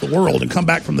across the world and come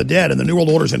back from the dead and the New World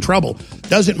Order's in trouble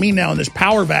doesn't mean now in this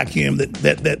power vacuum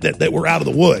that we're out of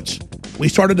the woods. We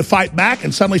started to fight back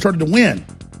and suddenly started to win,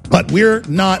 but we're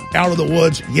not out of the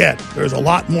woods yet. There's a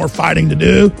lot more fighting to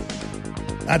do.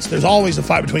 There's always a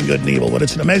fight between good and evil, but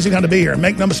it's an amazing time to be here. And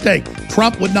make no mistake,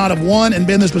 Trump would not have won and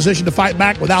been in this position to fight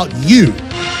back without you.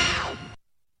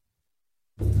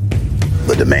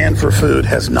 The demand for food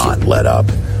has not let up.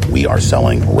 We are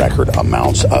selling record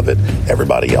amounts of it.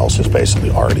 Everybody else is basically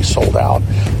already sold out,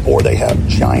 or they have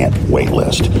giant wait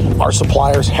list. Our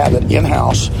suppliers have it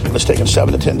in-house, and it's taken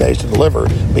 7 to 10 days to deliver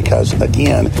because,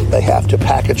 again, they have to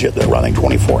package it. They're running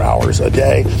 24 hours a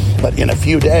day. But in a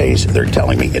few days, they're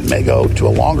telling me it may go to a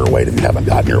longer wait if you haven't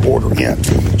gotten your order in.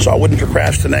 So I wouldn't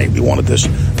procrastinate. We wanted this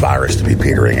virus to be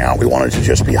petering out. We wanted it to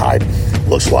just be hype.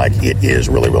 Looks like it is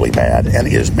really, really bad and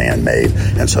is man-made.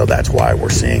 And so that's why we're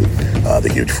seeing the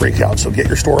huge freak out. So get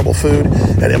your storable food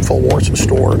at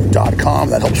InfoWarsStore.com.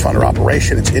 That helps fund our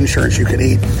operation. It's insurance you can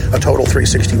eat. A total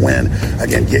 360 win.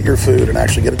 Again, get your food and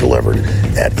actually get it delivered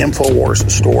at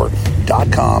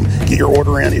InfoWarsStore.com. Get your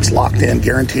order in. It's locked in,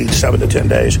 guaranteed 7 to 10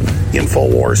 days.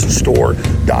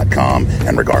 InfoWarsStore.com.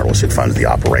 And regardless, it funds the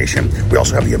operation. We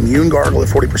also have the Immune Gargle at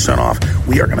 40% off.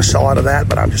 We are going to sell out of that,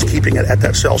 but I'm just keeping it at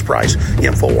that sales price.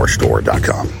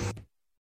 InfoWarsStore.com.